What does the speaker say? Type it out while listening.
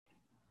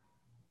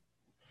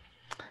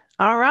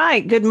All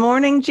right. Good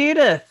morning,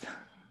 Judith.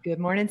 Good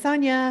morning,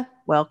 Sonya.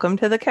 Welcome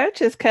to the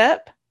Coach's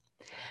Cup.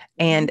 Mhm.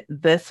 And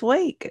this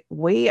week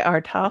we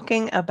are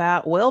talking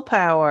about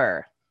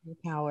willpower.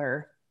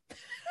 Willpower.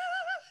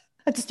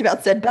 I just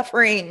about said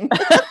buffering.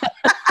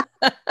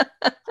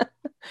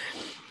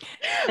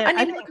 Yeah, I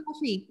I need more think,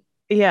 coffee.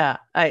 yeah,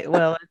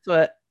 well, that's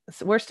what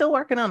so we're still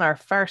working on our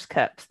first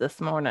cups this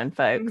morning, Mhm.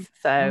 folks.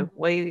 So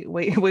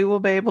Mhm. we will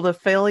be able to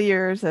fill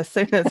yours as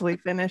soon as we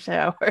finish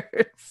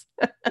ours.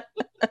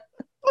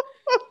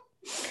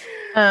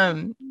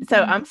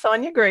 So I'm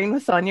Sonya Green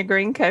with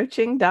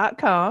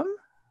SonyaGreenCoaching.com.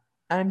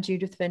 I'm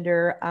Judith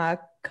Fender,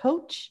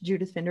 coach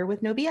Judith Fender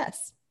with no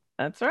BS.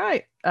 That's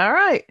right. All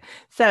right.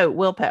 So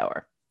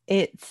willpower.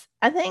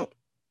 I think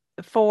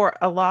for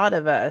a lot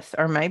of us,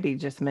 or maybe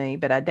just me,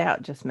 but I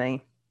doubt just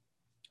me,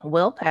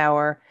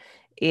 willpower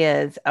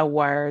is a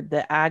word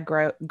that I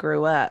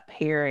grew up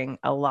hearing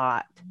a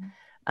lot. Mhm.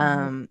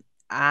 Um,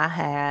 I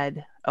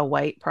had a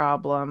weight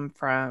problem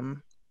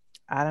from,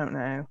 I don't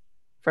know,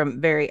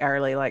 from very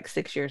early, like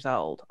 6 years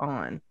old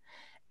on.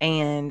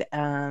 And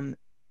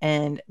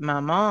my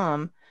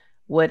mom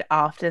would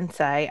often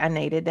say I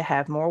needed to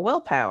have more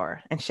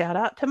willpower. And shout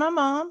out to my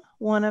mom,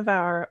 one of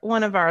our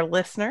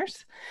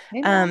listeners.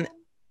 Hey, Um, Mom.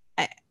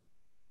 I,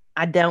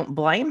 I don't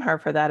blame her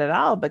for that at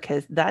all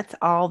because that's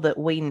all that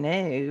we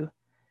knew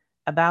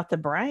about the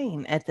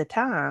brain at the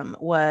time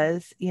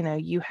was,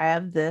 you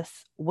have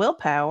this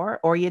willpower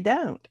or you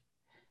don't.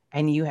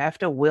 And you have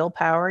to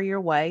willpower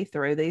your way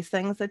through these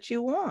things that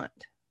you want.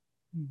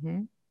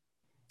 Mhm.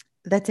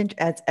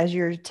 As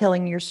you're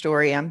telling your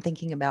story, I'm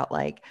thinking about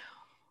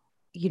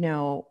you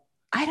know,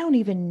 I don't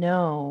even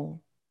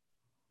know.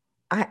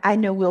 I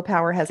know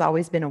willpower has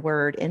always been a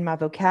word in my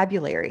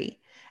vocabulary,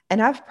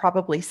 and I've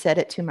probably said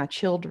it to my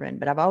children,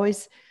 but I've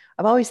always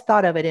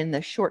thought of it in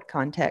the short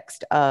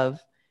context of,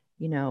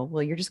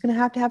 well, you're just going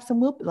to have some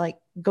will, like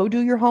go do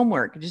your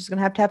homework. You're just going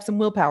to have some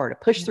willpower to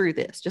push through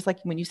this. Just like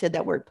when you said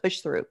that word, push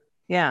through.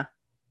 Yeah.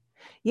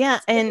 Yeah.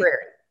 It's And temporary.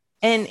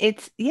 And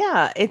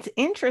it's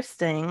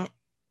interesting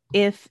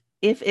if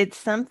it's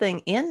something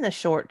in the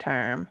short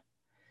term,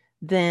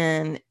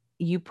 then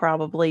you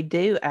probably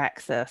do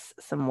access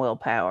some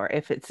willpower.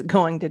 If it's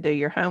going to do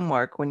your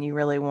homework when you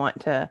really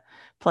want to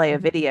play a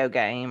Mhm. video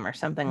game or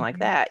something like Mhm.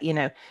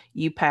 that,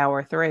 you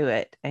power through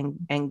it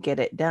and get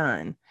it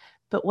done.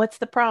 But what's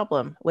the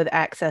problem with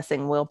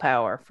accessing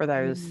willpower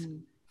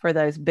Mm. for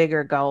those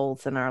bigger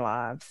goals in our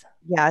lives?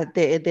 Yeah,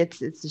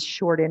 it's a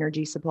short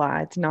energy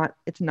supply.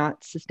 It's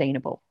not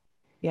sustainable.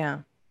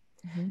 Yeah.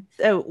 Mhm.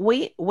 So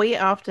we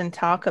often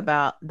talk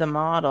about the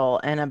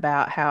model and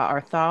about how our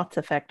thoughts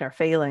affect our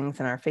feelings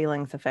and our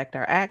feelings affect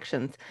our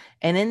actions.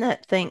 And in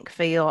that think,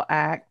 feel,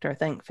 act or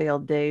think, feel,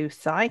 do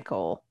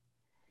cycle,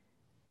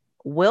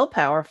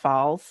 willpower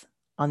falls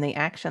on the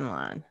action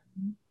line.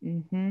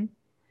 Mhm.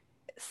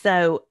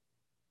 So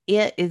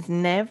it is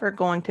never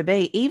going to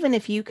be, even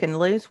if you can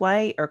lose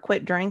weight or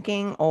quit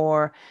drinking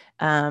or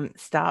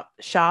stop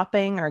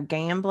shopping or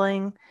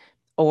gambling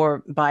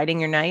or biting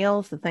your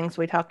nails, the things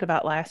we talked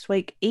about last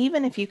week,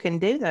 even if you can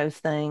do those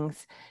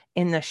things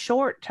in the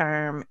short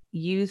term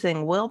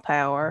using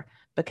willpower,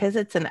 because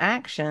it's an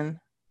action,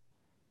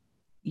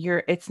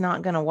 it's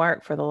not going to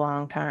work for the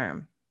long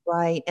term.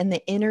 Right. And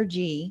the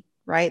energy,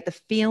 right? The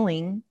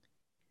feeling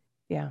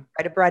Yeah.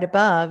 right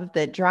above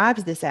that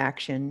drives this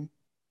action.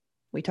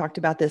 We talked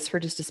about this for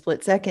just a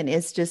split second.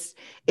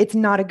 It's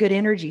not a good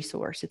energy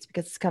source. It's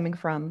because it's coming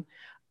from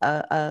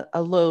a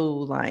low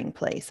lying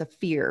place, a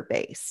fear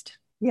based.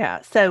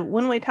 Yeah. So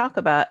when we talk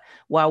about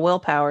why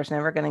willpower is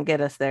never going to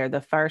get us there,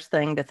 the first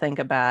thing to think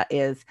about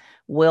is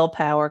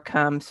willpower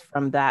comes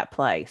from that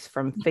place,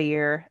 from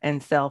fear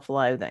and self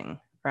loathing,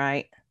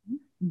 right?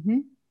 Mm-hmm.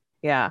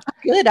 Yeah.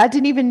 Good. I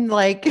didn't even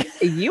like.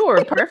 You were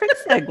a perfect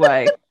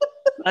segue.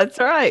 That's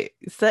right.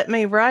 Set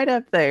me right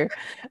up there.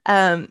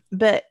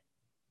 But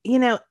you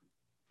know,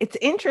 it's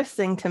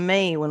interesting to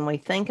me when we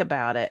think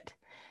about it.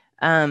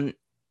 Um,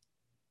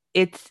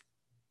 it's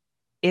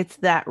it's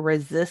that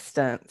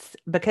resistance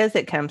because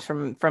it comes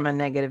from a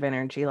negative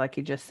energy, like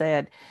you just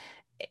said.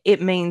 It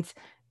means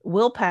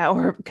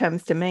willpower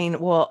comes to mean,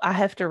 well, I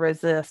have to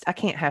resist. I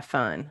can't have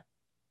fun.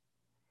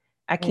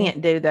 I Mm.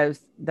 can't do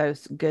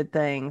those good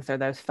things or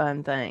those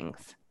fun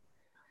things.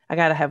 I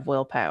got to have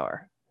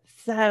willpower.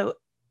 So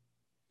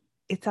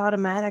it's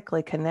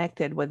automatically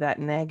connected with that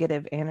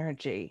negative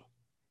energy.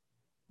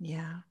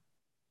 Yeah,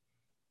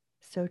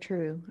 so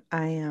true.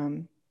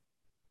 I'm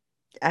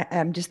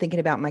just thinking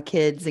about my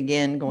kids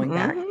again, going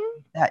back Hmm.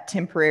 that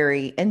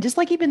temporary and just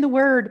like even the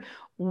word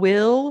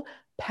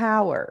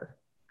willpower,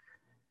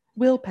 It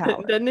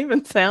willpower. doesn't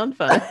even sound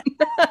fun.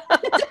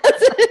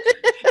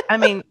 I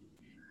mean,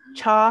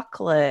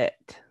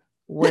 chocolate,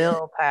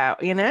 willpower.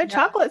 Yeah,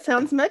 Chocolate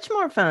sounds much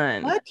more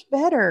fun. much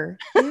better.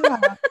 Yeah.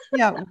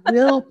 Yeah.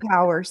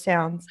 Willpower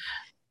sounds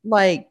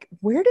like,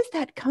 where does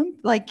that come?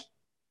 Like,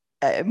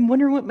 I'm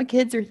wondering what my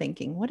kids are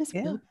thinking. What is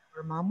Yeah.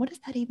 willpower, mom? What does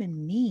that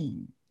even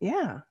mean?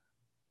 Yeah.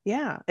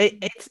 Yeah.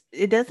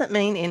 It doesn't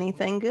mean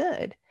anything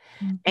good.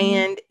 Mhm.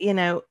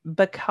 And,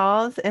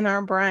 because in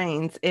our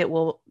brains it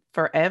will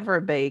forever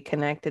be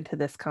connected to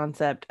this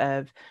concept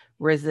of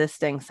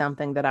resisting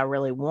something that I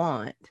really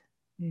want,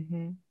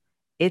 Mm-hmm.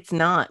 it's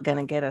not going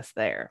to get us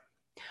there.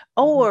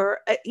 Mm-hmm. Or,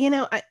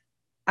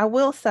 I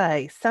will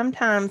say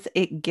sometimes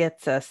it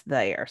gets us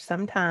there.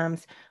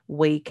 Sometimes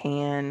we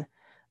can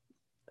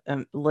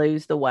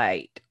lose the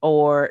weight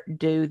or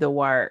do the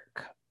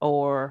work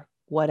or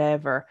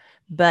whatever,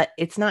 but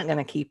it's not going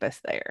to keep us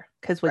there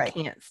because we Right.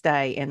 can't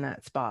stay in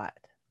that spot.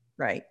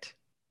 Right.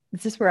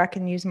 Is this where I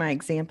can use my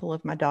example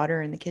of my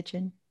daughter in the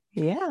kitchen?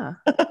 Yeah.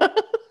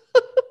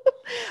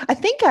 I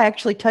think I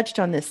actually touched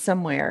on this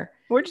somewhere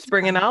We're just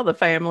bringing all the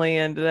family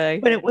in today.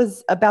 when it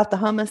was about the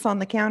hummus on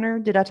the counter.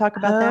 Did I talk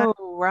about that?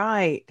 Oh,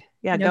 right.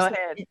 Yeah, go So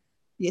ahead.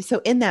 yeah,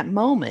 so in that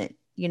moment,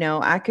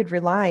 I could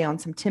rely on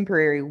some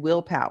temporary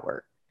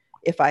willpower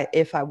if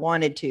I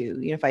wanted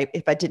to,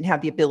 if I didn't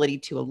have the ability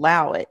to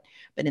allow it.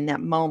 But in that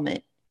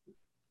moment,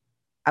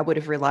 I would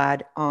have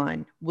relied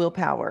on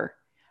willpower.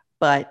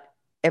 But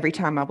every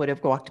time I would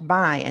have walked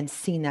by and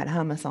seen that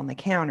hummus on the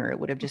counter, it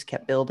would have just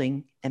kept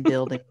building and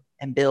building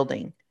and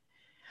building.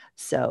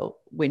 So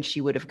when she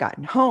would have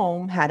gotten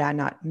home, had I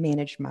not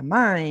managed my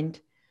mind,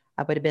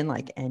 I would have been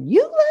like, and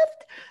you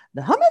left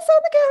the hummus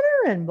on the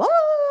counter and blah,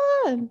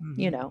 and,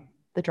 Mhm.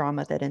 the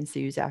drama that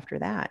ensues after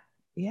that.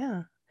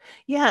 Yeah.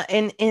 Yeah,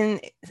 and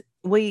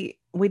we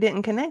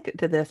didn't connect it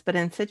to this, but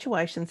in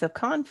situations of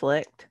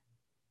conflict,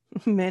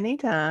 many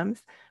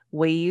times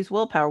we use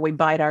willpower, we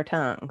bite our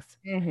tongues,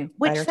 Mm-hmm.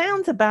 which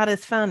sounds about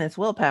as fun as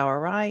willpower,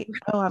 right?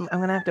 Oh, I'm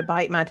going to have to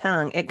bite my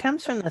tongue. It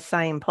comes from the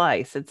same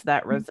place. It's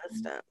that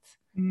resistance.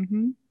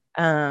 Mm-hmm.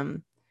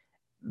 Um,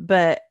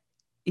 but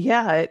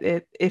yeah,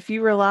 if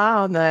you rely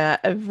on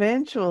that,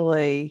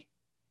 eventually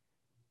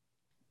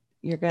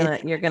you're gonna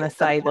It's going to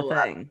say the blow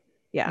up. thing.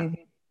 Yeah. Mm-hmm.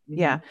 Mm-hmm.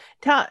 Yeah.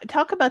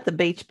 Talk about the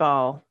beach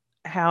ball,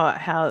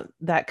 how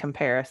that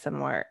comparison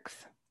works.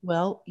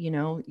 Well,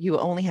 you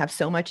only have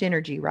so much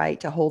energy, right,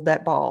 to hold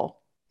that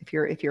ball. If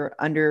you're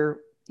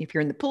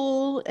in the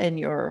pool and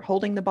you're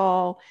holding the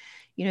ball,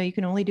 you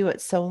can only do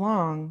it so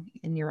long,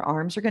 and your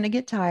arms are going to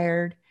get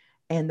tired,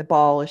 and the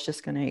ball is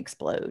just going to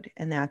explode.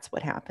 And that's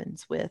what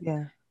happens with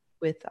Yeah.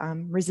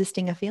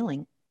 resisting a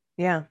feeling.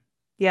 Yeah.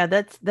 Yeah,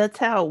 that's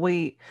how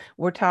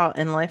we're taught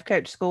in life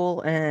coach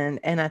school, and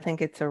I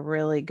think it's a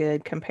really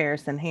good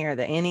comparison here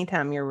that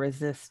anytime you're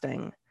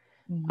resisting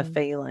a Mm-hmm.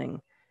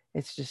 feeling,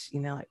 it's just,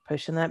 like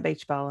pushing that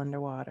beach ball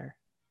underwater.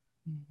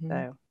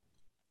 Mm-hmm.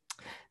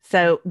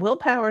 So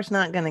willpower's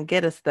not going to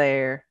get us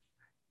there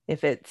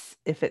if it's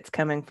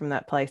coming from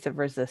that place of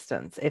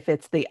resistance, if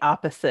it's the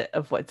opposite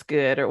of what's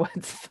good or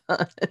what's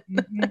fun.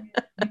 Mm-hmm.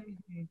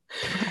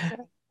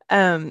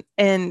 Mm-hmm.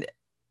 And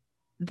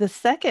the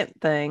second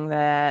thing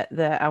that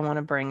I want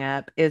to bring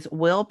up is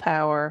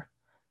willpower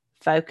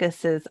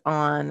focuses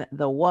on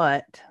the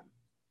what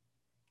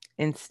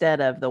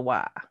instead of the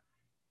why.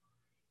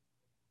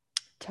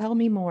 Tell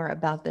me more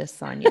about this,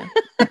 Sonya.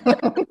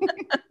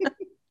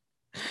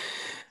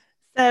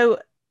 So,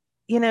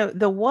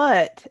 the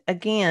what,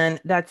 again,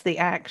 that's the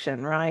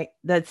action, right?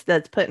 That's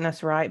putting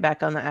us right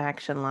back on the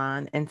action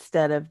line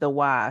instead of the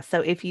why.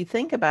 So if you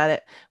think about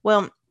it,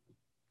 well,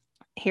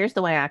 here's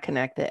the way I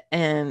connect it.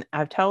 And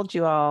I've told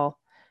you all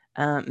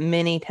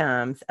many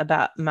times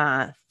about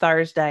my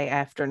Thursday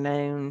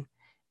afternoon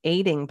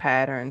eating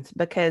patterns,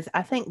 because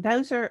I think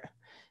those are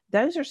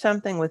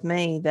something with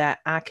me that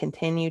I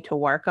continue to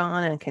work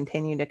on and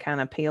continue to kind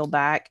of peel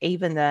back,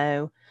 even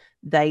though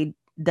they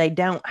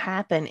don't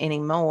happen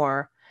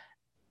anymore.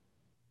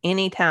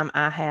 Anytime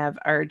I have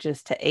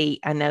urges to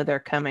eat, I know they're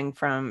coming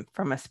from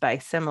a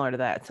space similar to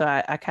that. So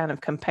I kind of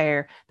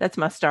compare. That's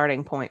my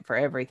starting point for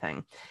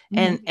everything.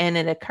 And Mm-hmm. and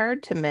it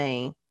occurred to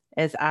me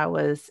as I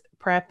was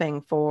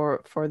prepping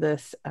for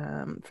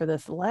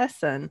this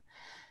lesson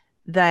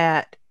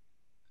that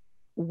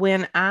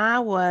when I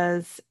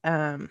was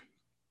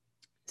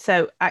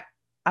so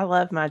I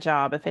love my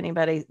job. If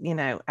anybody,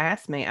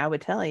 asked me, I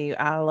would tell you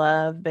I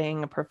love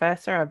being a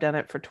professor. I've done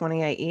it for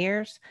 28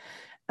 years.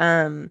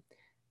 Um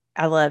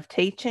I love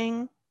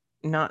teaching,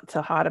 not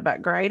so hot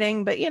about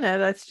grading, but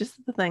that's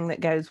just the thing that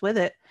goes with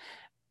it.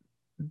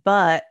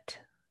 But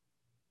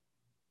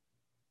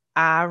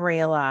I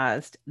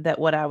realized that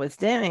what I was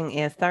doing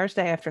is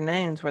Thursday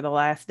afternoons were the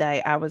last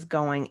day I was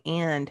going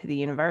into the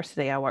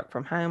university. I work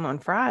from home on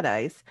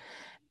Fridays.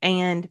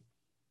 And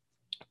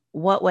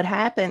what would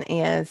happen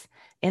is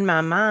in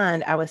my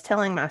mind, I was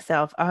telling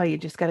myself, oh, you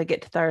just got to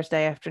get to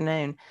Thursday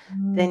afternoon.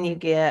 Then you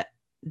get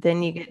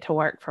then you get to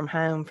work from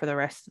home for the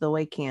rest of the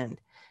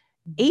weekend.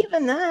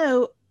 Even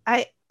though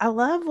I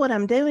love what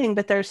I'm doing,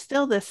 but there's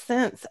still this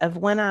sense of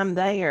when I'm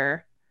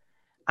there,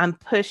 I'm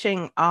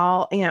pushing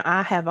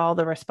I have all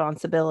the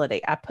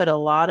responsibility. I put a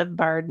lot of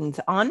burdens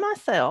on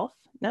myself.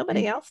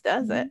 Nobody Mm-hmm. else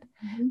does it.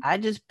 Mm-hmm. I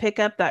just pick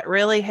up that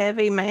really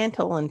heavy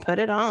mantle and put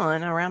it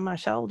on around my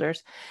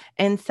shoulders.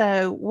 And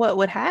so what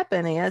would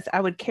happen is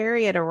I would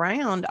carry it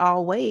around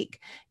all week,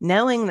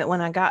 knowing that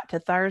when I got to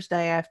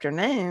Thursday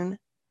afternoon,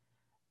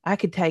 I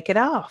could take it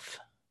off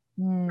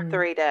for Mm-hmm.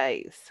 3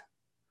 days.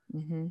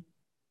 Mm-hmm.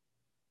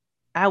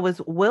 I was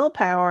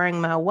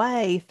willpowering my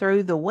way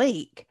through the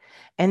week,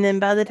 And then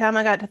by the time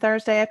I got to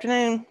Thursday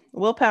afternoon,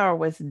 willpower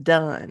was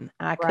done.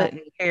 I couldn't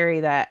Right. carry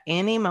that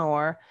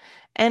anymore.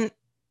 And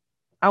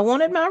I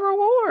wanted my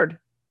reward,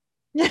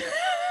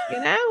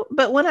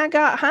 but when I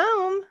got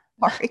home,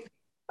 Sorry.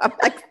 I'm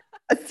like,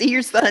 I see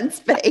your son's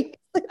face.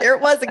 There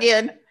it was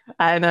again.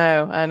 I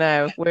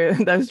know,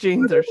 those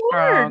genes are Lord.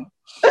 strong.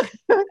 Can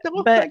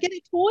I But get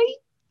a toy?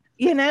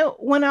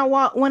 when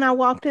I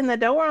walked in the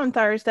door on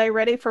Thursday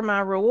ready for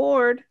my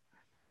reward,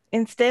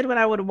 instead what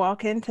I would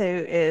walk into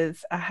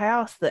is a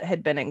house that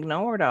had been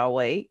ignored all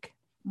week,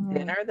 Mm.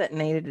 dinner that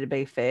needed to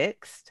be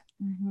fixed.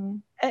 Mm-hmm.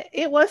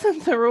 It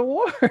wasn't the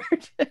reward.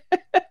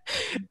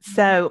 Mm-hmm.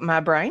 So my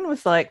brain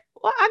was like,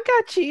 well, I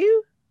got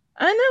you.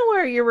 I know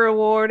where your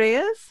reward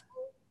is.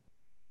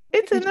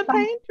 It's in Did you the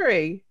find?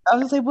 pantry. I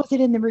was like, was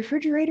it in the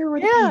refrigerator or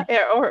the Yeah,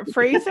 pantry? or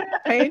freezer,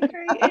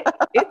 pantry.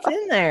 It's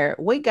in there.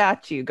 We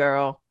got you,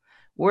 girl.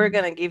 We're Mhm.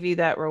 going to give you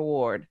that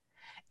reward.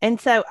 And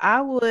so I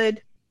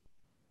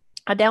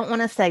don't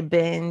want to say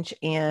binge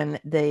in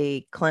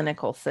the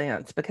clinical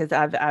sense because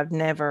I've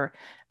never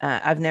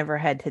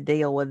had to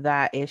deal with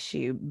that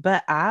issue,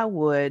 but I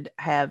would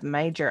have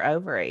major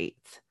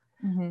overeats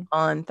Mhm.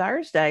 on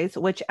Thursdays,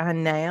 which I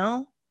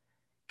now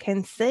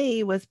can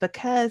see was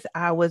because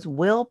I was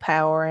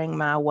willpowering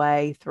my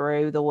way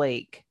through the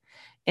week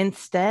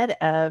instead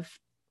of,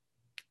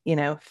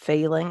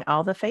 feeling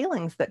all the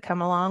feelings that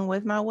come along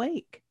with my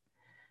week.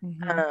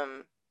 Mhm.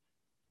 Um,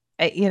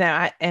 I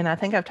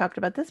think I've talked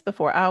about this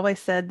before. I always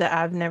said that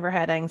I've never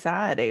had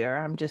anxiety, or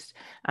I'm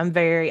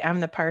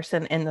the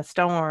person in the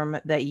storm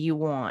that you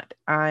want.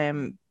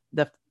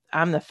 The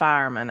I'm the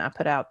fireman. I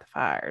put out the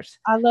fires.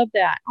 I love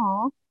that.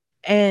 Aw.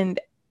 And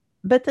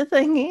but the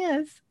thing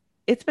is,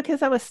 it's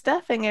because I was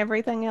stuffing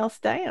everything else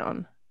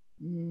down,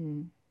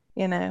 Mm.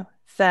 you know.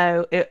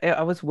 So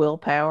I was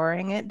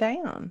willpowering it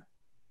down.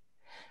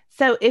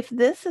 So if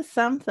this is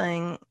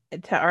something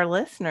to our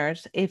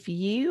listeners, if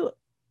you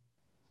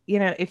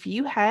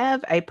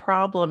have a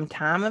problem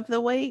time of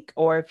the week,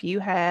 or if you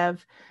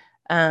have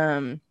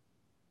um,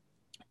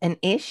 an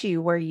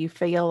issue where you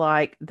feel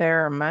like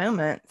there are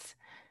moments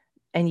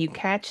and you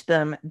catch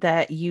them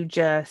that you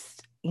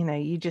just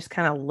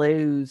kind of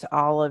lose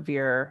all of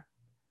your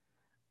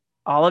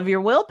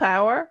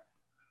willpower,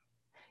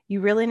 you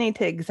really need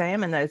to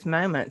examine those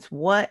moments.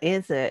 What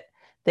is it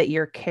that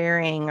you're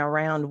carrying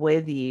around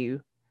with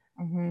you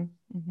Mhm.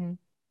 Mhm.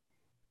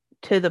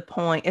 to the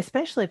point,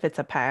 especially if it's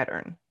a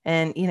pattern?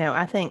 And,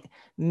 I think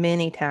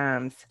many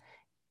times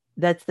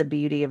that's the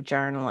beauty of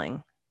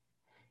journaling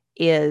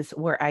is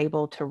we're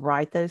able to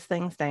write those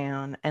things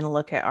down and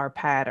look at our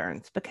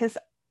patterns because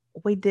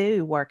we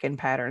do work in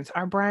patterns.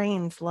 Our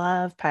brains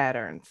love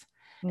patterns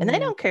and they Mhm.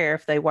 don't care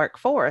if they work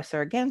for us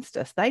or against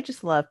us. They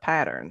just love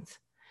patterns.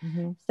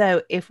 Mhm.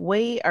 So if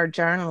we are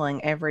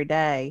journaling every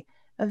day,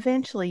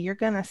 eventually you're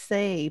going to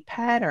see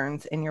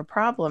patterns in your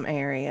problem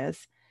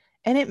areas.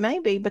 And it may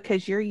be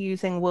because you're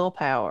using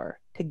willpower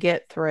to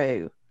get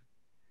through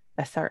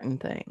a certain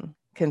thing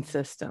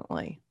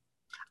consistently.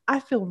 I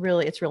feel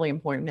it's really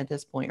important at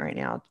this point right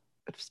now,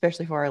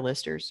 especially for our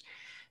listeners,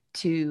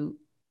 to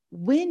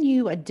when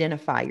you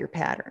identify your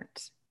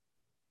patterns,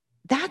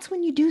 that's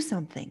when you do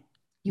something.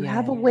 You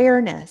have Yeah.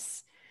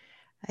 awareness.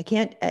 I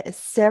can't,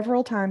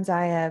 several times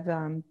I have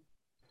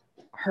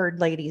heard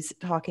ladies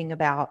talking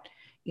about,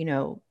 you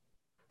know,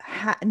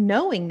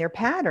 knowing their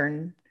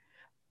pattern,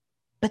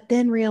 but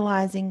then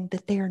realizing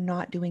that they are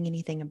not doing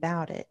anything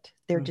about it.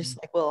 They're Mhm. just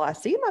like, well, I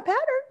see my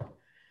pattern.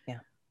 Yeah.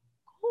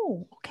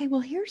 Oh, okay.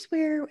 Well, here's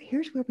where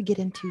we get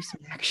into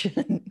some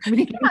action. We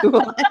need to move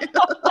on.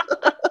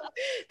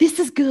 This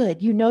is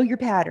good. You know your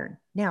pattern.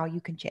 Now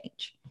you can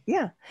change.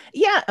 Yeah.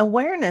 Yeah.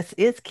 Awareness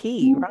is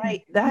key,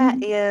 right?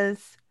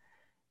 Mhm.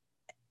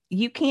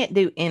 You can't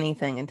do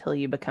anything until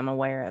you become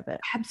aware of it.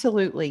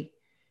 Absolutely.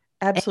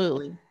 And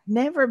Absolutely.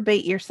 never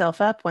beat yourself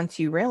up once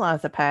you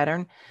realize a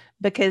pattern,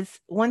 because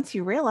once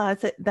you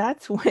realize it,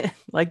 that's when,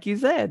 like you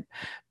said,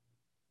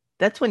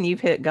 that's when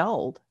you've hit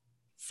gold.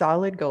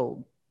 Solid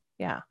gold.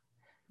 Yeah.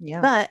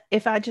 Yeah. But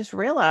if I just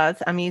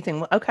realize I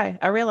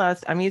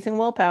realized I'm using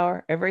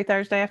willpower every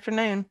Thursday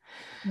afternoon.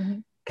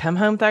 Mhm. Come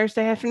home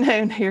Thursday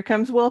afternoon. Here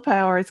comes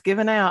willpower. It's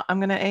given out. I'm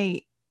going to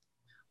eat.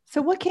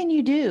 So what can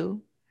you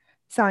do,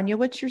 Sonya?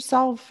 What's your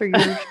solve for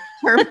your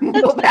term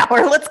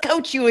willpower? Let's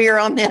coach you here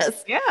on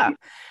this. Yeah.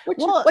 What's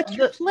your Well, what's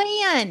your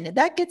plan?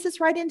 That gets us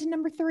right into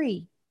number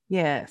 3.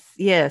 yes,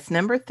 yes.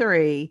 Number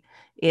 3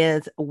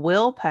 is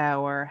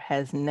willpower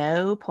has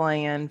no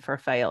plan for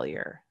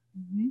failure.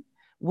 Mhm. Mhm.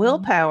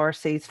 Willpower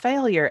sees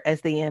failure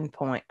as the end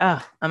point.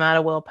 Oh, I'm out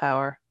of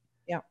willpower.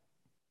 Yeah.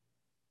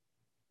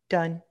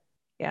 Done.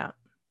 Yeah.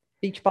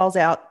 Beach balls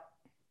out.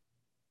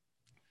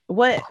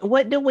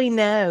 What do we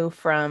know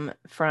from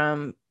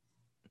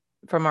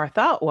our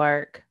thought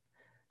work?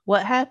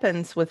 What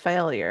happens with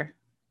failure?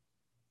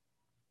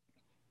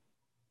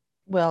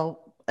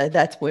 Well,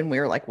 that's when we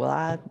were like, well,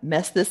 I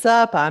messed this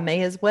up. I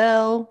may as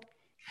well.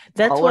 It's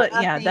all or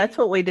That's nothing.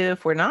 what we do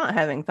if we're not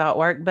having thought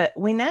work. But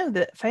we know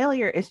that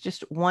failure is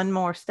just one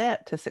more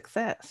step to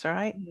success,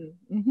 right? Mhm.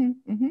 Mhm.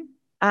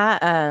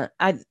 Mhm.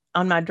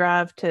 on my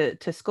drive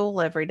to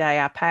school every day,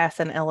 I pass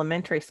an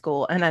elementary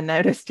school, and I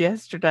noticed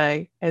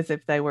yesterday, as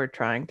if they were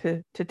trying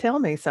to tell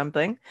me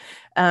something,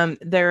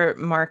 their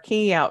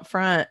marquee out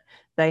front,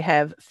 they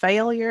have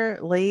 "Failure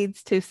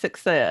leads to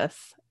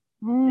success."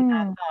 And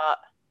I Mm. thought,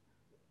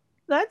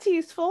 that's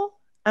useful.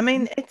 I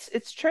mean,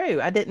 it's true.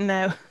 I didn't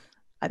know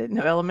I didn't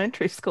know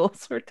elementary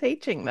schools were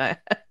teaching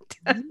that.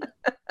 Mhm.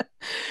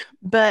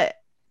 But,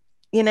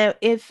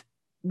 if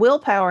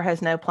willpower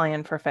has no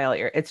plan for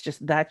failure, it's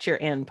just that's your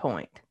end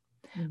point.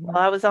 Well, Mhm.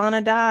 I was on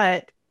a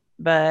diet,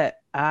 but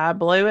I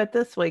blew it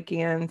this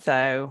weekend,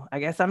 so I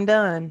guess I'm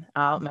done.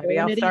 Maybe Doing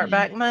I'll it start again.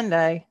 back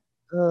Monday.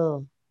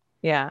 Oh,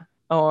 Yeah.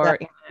 Or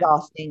that's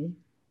exhausting.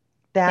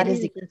 That it is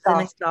is. It's an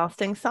exhausting.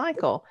 exhausting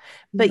cycle.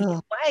 But you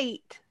Ugh.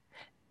 wait.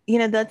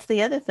 That's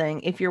the other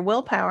thing. If you're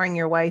willpowering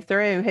your way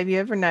through, have you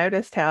ever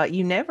noticed how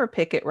you never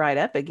pick it right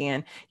up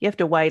again? You have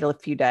to wait a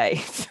few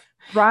days.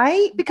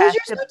 Right? You Because have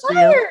you're to so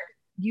build tired.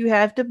 you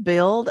have to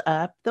build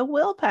up the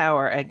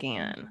willpower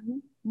again.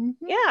 Mhm. Mhm.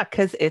 Yeah,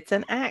 because it's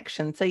an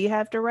action, so you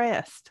have to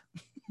rest.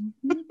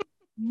 Mhm.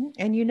 Mhm.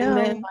 And And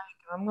like then,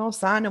 I'm gonna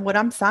sign and what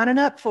I'm signing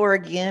up for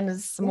again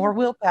is some yeah, more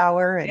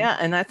willpower and yeah,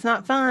 and that's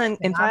not fun.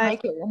 can In I fact,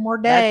 make it one more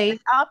that's the day?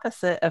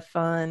 opposite of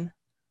fun.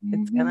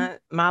 Hmm.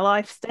 My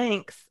life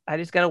stinks. I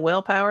just got to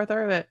willpower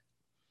through it.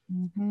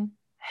 Hmm.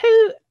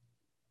 Who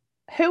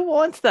who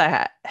wants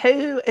that?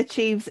 Who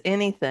achieves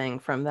anything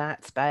from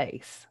that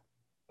space?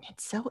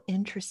 It's so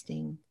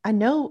interesting. I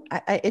know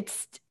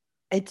it's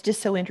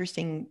just so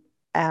interesting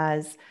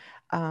as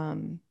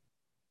um,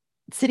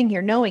 sitting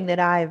here knowing that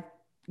I've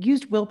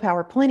used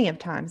willpower plenty of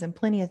times and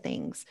plenty of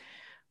things,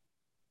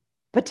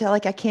 but to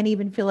like I can't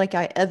even feel like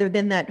I other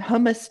than that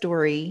hummus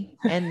story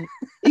and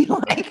be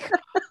like,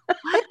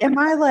 what am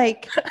I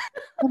like?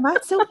 Am I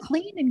so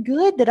clean and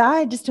good that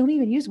I just don't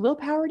even use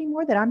willpower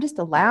anymore? That I'm just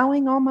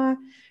allowing all my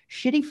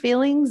shitty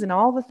feelings and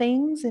all the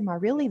things? Am I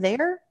really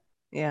there?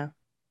 Yeah.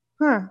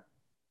 Huh.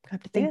 I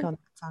have to think Yeah. on that,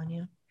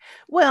 Sonya.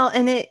 Well,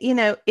 and it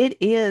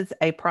is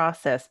a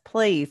process.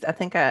 Please, I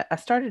think I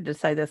started to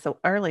say this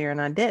earlier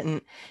and I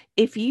didn't.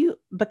 If you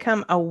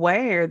become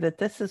aware that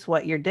this is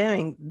what you're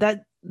doing,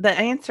 that the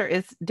answer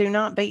is do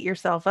not beat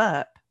yourself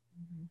up.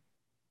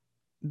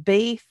 Mhm.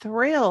 Be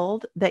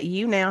thrilled that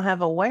you now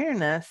have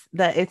awareness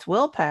that it's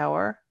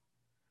willpower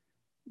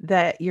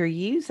that you're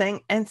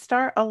using and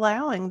start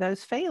allowing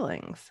those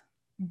feelings.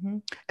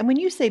 Mhm. And when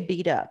you say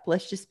beat up,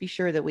 let's just be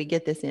sure that we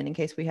get this in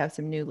case we have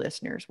some new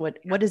listeners. What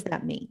does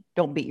that mean?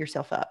 Don't beat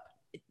yourself up.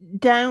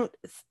 Don't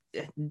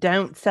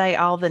don't say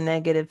all the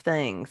negative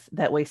things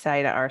that we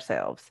say to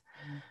ourselves.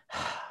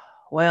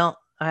 Well,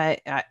 I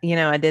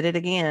did it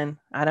again.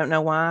 I don't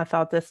know why I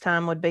thought this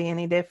time would be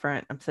any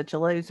different. I'm such a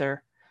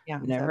loser. Yeah.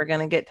 I'm So never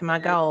going to get to my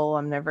goal.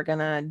 I'm never going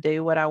to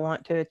do what I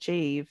want to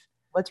achieve.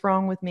 what's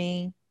wrong with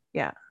me?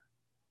 Yeah.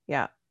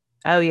 Yeah.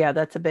 Oh, yeah.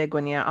 That's a big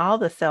one. Yeah. All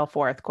the self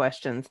worth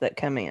questions that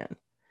come in.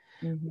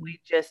 Hmm. We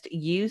just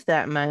use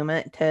that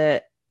moment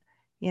to,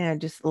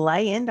 just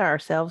lay into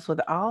ourselves with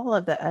all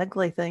of the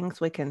ugly things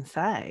we can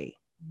say.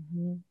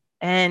 Hmm.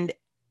 And,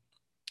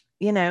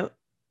 you know,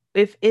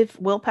 if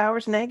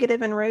willpower's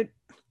negative and root,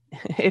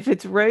 if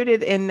it's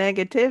rooted in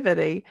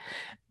negativity,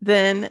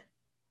 then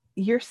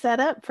you're set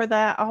up for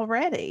that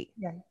already.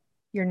 Yeah.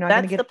 You're not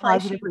going to That's get the a place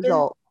positive you've been.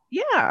 result.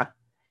 Yeah.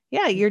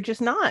 Yeah, you're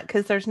just not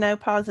because there's no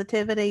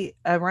positivity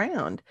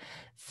around.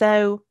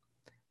 So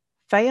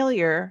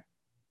failure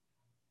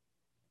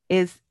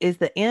is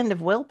the end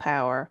of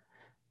willpower,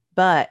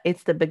 but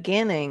it's the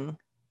beginning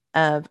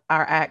of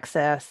our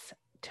access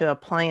to a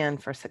plan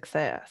for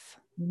success.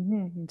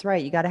 That's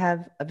right. You got to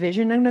have a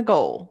vision and a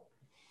goal.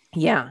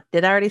 Yeah.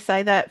 Did I already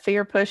say that?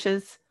 Fear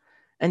pushes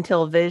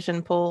until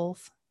vision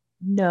pulls.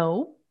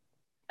 No.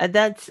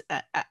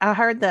 I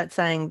heard that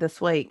saying this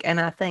week, and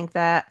I think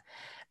that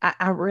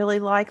I really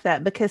like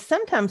that because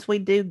sometimes we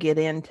do get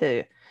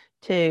into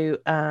to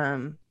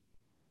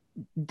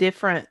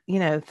different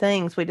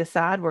things. We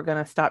decide we're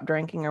going to stop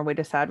drinking, or we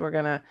decide we're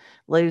going to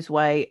lose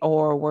weight,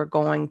 or we're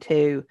going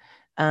to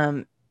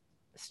um,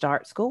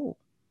 start school.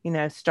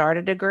 Start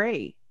a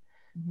degree.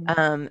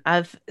 Mhm.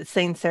 I've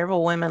seen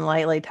several women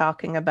lately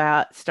talking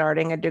about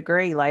starting a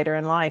degree later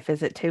in life.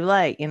 Is it too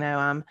late?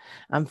 I'm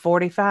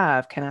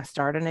 45. Can I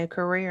start a new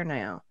career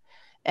now?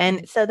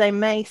 And so they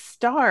may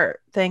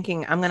start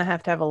thinking, I'm going to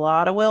have a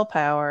lot of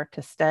willpower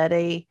to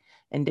study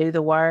and do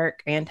the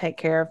work and take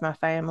care of my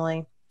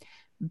family.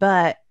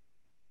 But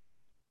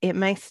it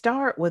may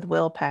start with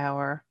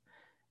willpower,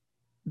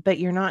 but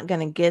you're not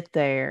going to get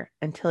there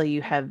until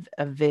you have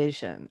a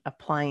vision, a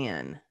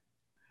plan.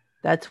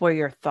 That's where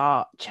your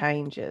thought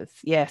changes.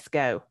 Yes,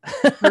 go.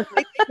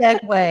 Perfect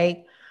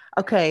segue.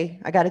 Okay,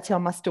 I got to tell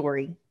my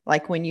story.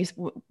 Like when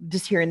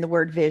just hearing the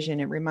word vision,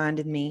 it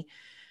reminded me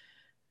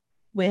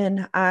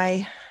when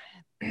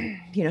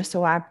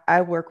so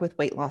I work with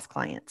weight loss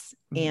clients,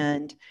 Mhm.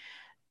 and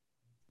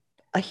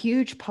a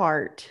huge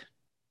part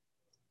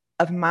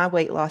of my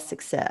weight loss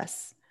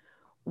success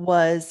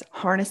was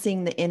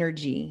harnessing the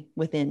energy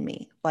within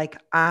me. Like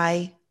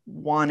I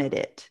wanted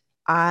it.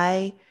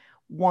 I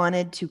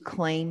wanted to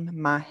claim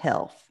my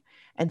health.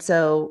 And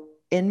so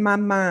in my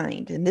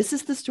mind, and this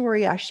is the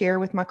story I share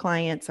with my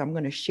clients, I'm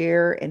going to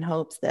share in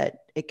hopes that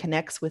it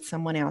connects with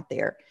someone out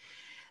there,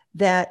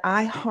 that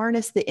I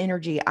harness the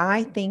energy.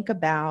 I think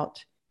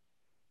about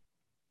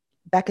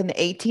back in the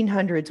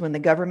 1800s when the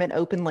government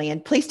opened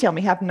land. Please tell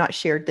me, have not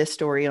shared this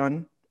story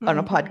on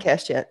a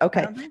podcast yet. I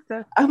Okay. don't think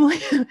so. I'm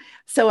like,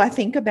 so I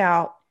think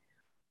about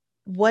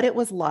what it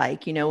was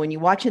like, when you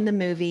watch in the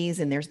movies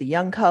and there's the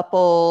young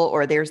couple,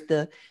 or there's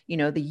the,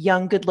 the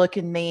young, good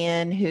looking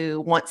man who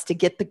wants to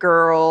get the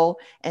girl,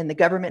 and the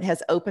government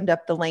has opened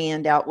up the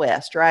land out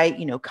west, right?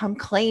 Come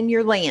claim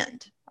your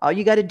land. All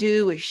you got to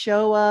do is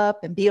show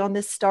up and be on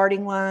this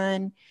starting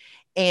line,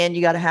 and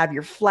you got to have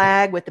your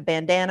flag with the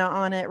bandana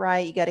on it,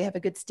 right? You got to have a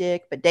good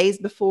stick. But days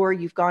before,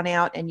 you've gone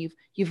out and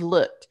you've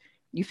looked.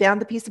 You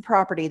found the piece of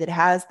property that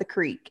has the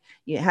creek.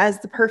 It has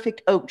the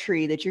perfect oak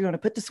tree that you're going to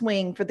put the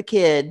swing for the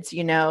kids,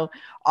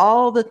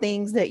 all the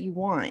things that you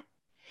want.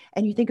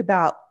 And you think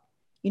about,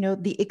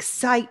 the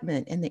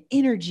excitement and the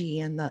energy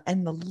and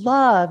the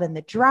love and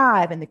the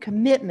drive and the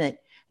commitment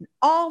and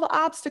all the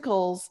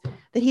obstacles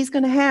that he's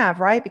going to have,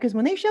 right? Because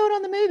when they show it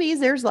on the movies,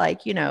 there's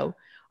like,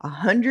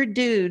 100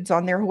 dudes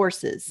on their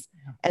horses,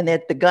 and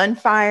that the gun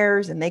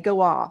fires and they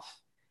go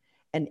off.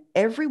 And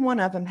every one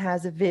of them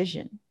has a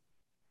vision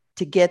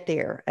to get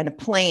there and a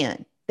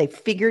plan. They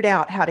figured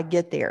out how to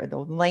get there, the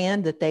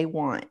land that they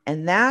want.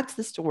 And that's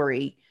the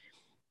story.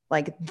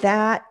 Like,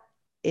 that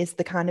is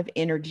the kind of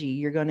energy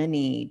you're going to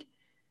need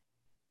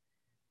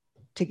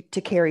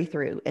to carry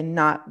through, and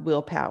not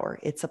willpower.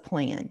 It's a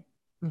plan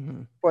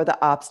for the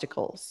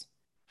obstacles,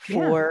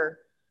 for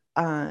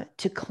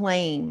to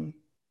claim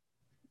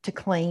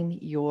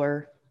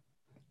your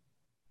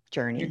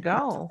journey. Your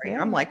goal.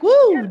 I'm like,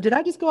 woo, did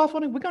I just go off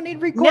on it? We're going to need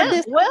to record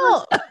this.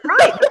 Well,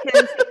 right.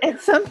 Because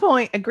at some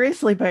point, a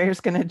grizzly bear is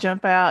going to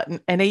jump out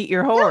and eat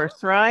your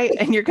horse, right?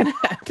 And you're going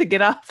to have to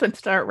get off and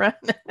start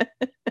running.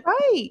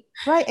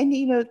 Right. And,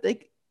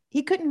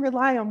 he couldn't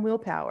rely on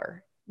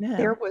willpower. No.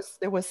 There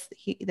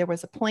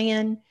was a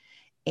plan,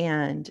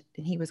 and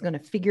he was going to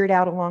figure it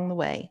out along the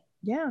way.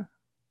 Yeah.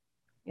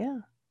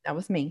 That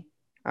was me.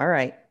 All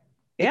right.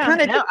 Yeah.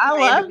 I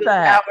love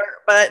that.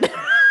 But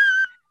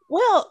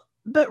well,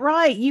 but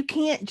right. You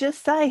can't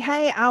just say,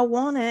 hey, I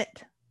want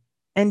it,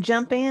 and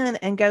jump in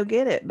and go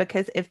get it.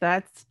 Because if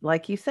that's,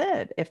 like you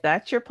said, if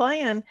that's your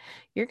plan,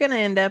 you're going to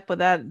end up with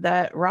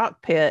that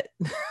rock pit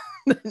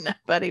that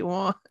nobody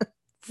wants.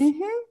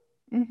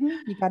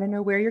 You got to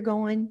know where you're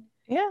going.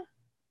 Yeah.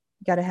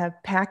 You got to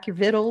pack your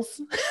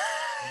vittles.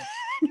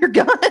 Your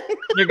gun.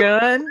 Your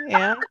gun.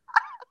 Yeah.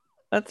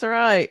 That's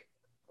right.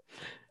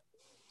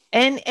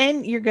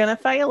 And you're going to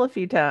fail a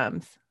few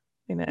times.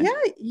 Yeah,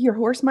 your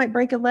horse might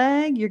break a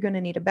leg. You're going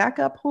to need a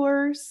backup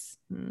horse.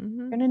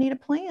 You're going to need a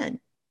plan.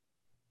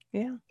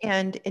 Yeah.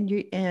 And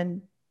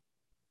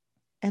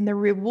the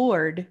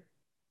reward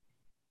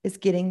is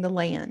getting the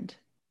land.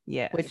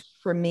 Yeah. Which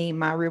for me,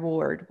 my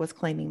reward was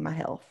claiming my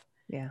health.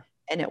 Yeah.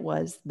 And it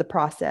was the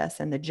process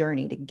and the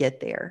journey to get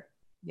there.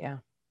 Yeah.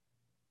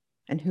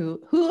 And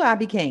who I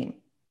became.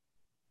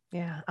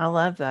 Yeah. I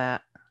love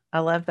that.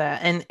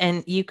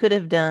 And you could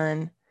have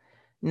done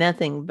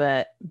nothing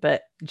but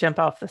jump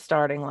off the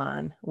starting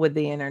line with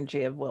the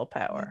energy of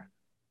willpower.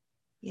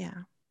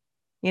 Yeah.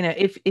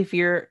 If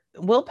your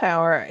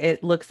willpower,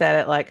 it looks at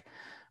it like,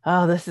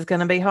 oh, this is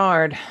going to be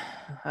hard.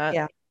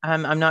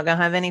 I'm not going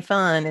to have any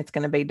fun. It's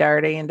going to be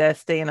dirty and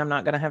dusty, and I'm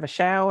not going to have a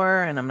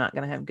shower, and I'm not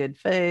going to have good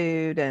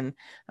food, and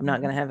I'm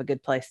not going to have a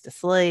good place to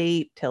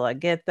sleep till I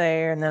get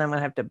there. And then I'm going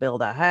to have to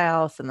build a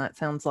house. And that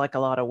sounds like a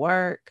lot of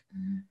work.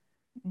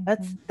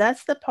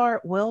 That's the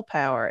part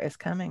willpower is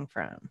coming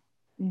from.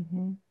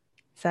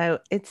 So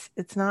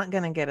it's not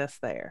going to get us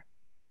there.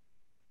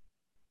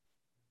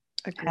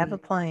 Agreed. Have a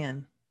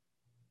plan.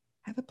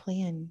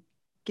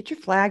 Get your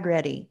flag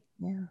ready.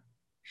 Yeah.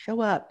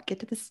 Show up. Get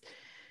to this.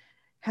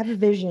 Have a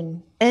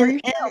vision for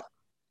yourself.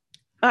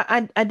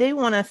 And I do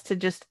want us to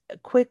just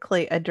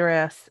quickly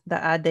address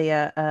the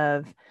idea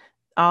of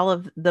all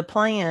of the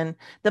plan.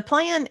 The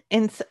plan,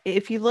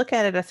 if you look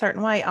at it a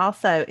certain way,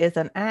 also is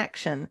an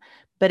action,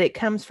 but it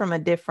comes from a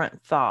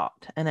different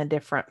thought and a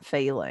different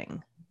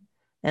feeling.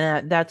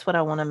 And that's what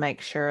I want to make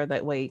sure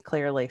that we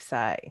clearly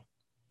say.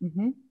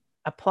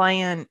 A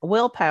plan,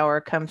 willpower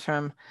comes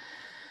from,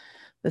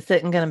 this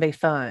isn't going to be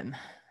fun.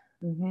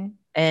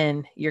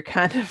 And you're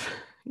kind of,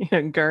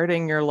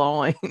 girding your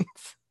loins.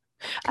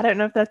 I don't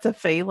know if that's a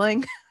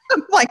feeling.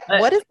 I'm like,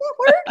 what is that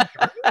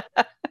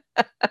word?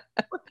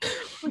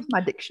 Where's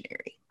my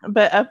dictionary?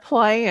 But a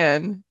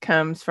plan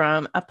comes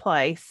from a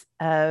place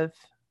of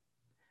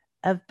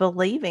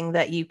believing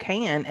that you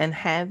can, and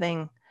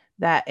having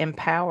that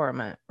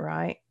empowerment,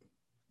 right?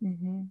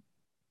 And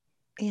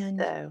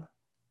so,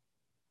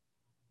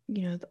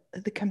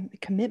 the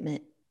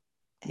commitment,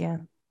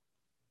 and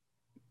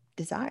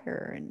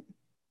desire, and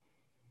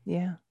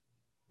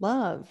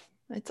love.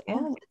 It's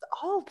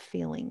all the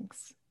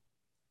feelings.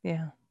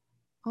 Yeah.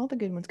 All the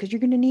good ones, because you're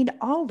going to need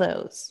all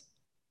those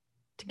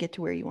to get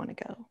to where you want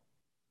to go.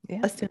 Yeah.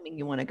 Assuming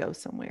you want to go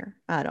somewhere.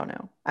 I don't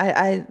know.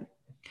 I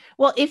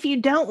Well, if you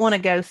don't want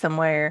to go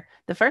somewhere,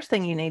 the first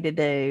thing you need to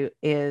do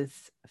is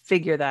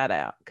figure that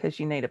out because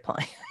you need a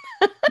plan.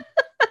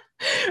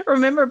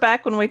 Remember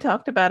back when we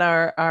talked about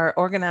our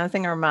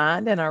organizing our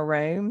mind and our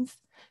rooms,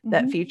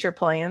 that Mm-hmm. future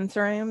plans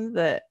room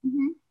that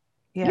Mm-hmm.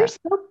 You're yeah,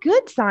 so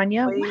good,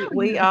 Sonya. we Wow,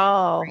 we you're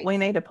all great. we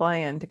need a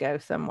plan to go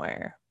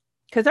somewhere.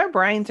 Cuz our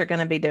brains are going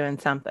to be doing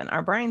something.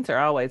 Our brains are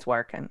always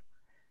working.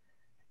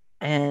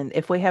 And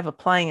if we have a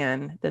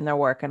plan, then they're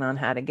working on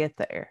how to get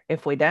there.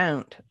 If we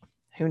don't,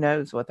 who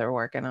knows what they're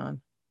working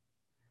on?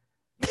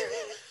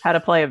 How to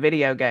play a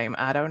video game,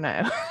 I don't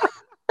know.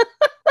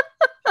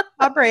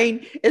 My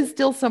brain is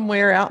still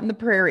somewhere out in the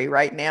prairie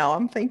right now.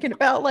 I'm thinking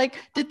about like,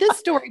 did this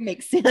story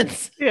make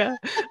sense? Yeah.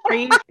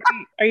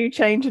 Are you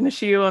changing the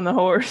shoe on the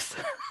horse?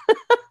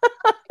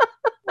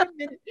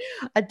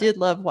 I did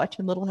love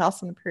watching Little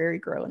House on the Prairie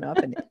growing up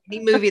and any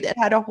movie that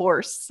had a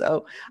horse.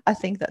 So I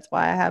think that's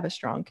why I have a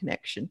strong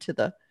connection to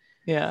the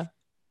Yeah.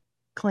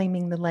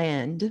 claiming the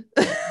land.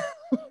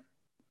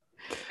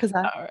 Because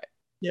All right.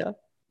 yeah.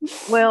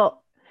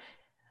 Well,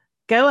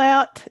 go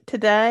out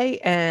today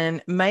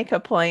and make a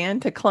plan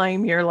to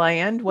claim your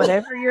land,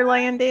 whatever your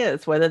land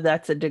is, whether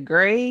that's a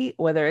degree,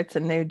 whether it's a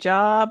new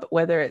job,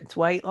 whether it's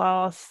weight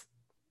loss,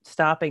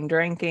 stopping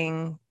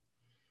drinking.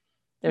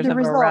 There's The a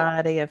result,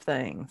 variety of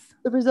things.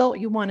 the result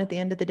you want at the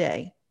end of the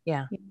day.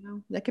 Yeah. You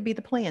know, that could be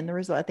the plan. The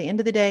result at the end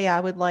of the day, I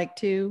would like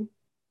to.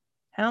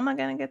 How am I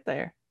going to get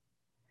there?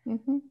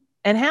 Mhm.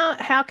 And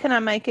how can I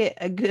make it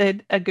a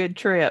good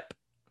trip?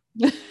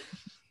 For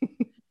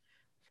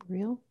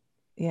real.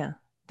 Yeah.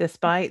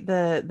 Despite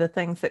the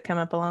things that come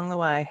up along the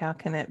way, how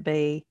can it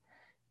be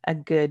a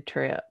good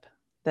trip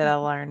that I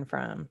learn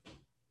from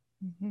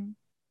Mhm.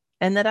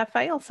 and that I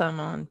fail some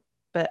on,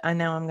 but I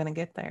know I'm going to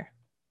get there.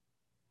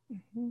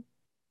 Mhm.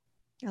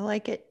 I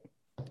like it.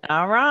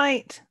 All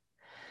right.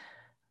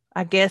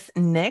 I guess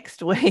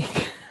next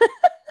week,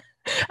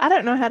 I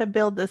don't know how to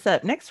build this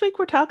up. Next week,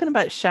 we're talking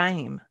about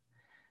shame.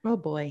 Oh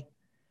boy.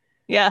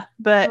 Yeah.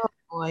 Oh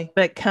boy.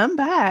 But come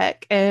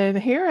back and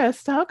hear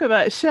us talk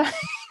about shame.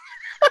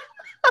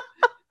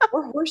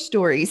 Or horse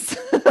stories.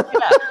 Yeah.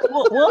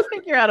 We'll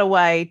figure out a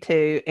way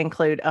to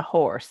include a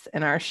horse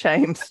in our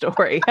shame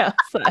story. How's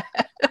that?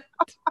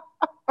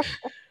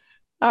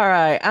 All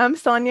right. I'm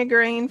Sonya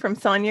Green from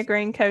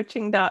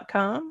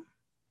SonyaGreenCoaching.com.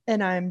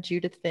 And I'm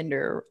Judith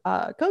Fender,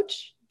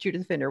 Coach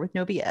Judith Fender with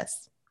no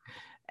BS.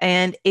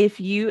 And if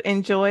you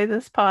enjoy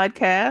this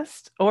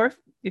podcast, or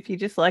if you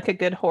just like a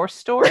good horse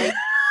story,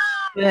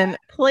 then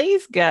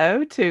please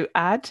go to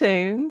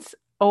iTunes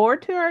or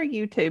to our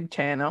YouTube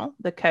channel,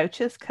 the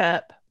Coach's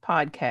Cup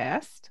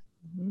Podcast,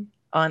 Mhm.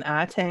 on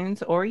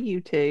iTunes or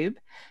YouTube,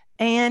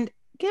 and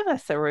give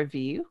us a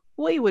review.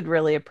 We would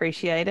really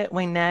appreciate it.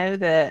 We know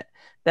that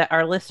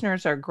our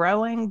listeners are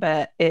growing,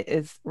 but it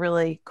is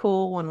really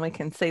cool when we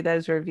can see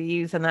those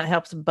reviews, and that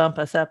helps bump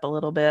us up a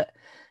little bit.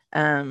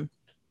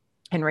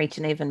 And reach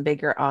an even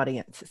bigger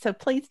audience. So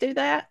please do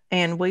that,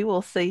 and we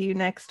will see you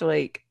next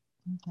week.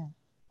 Okay.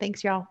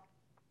 Thanks, y'all.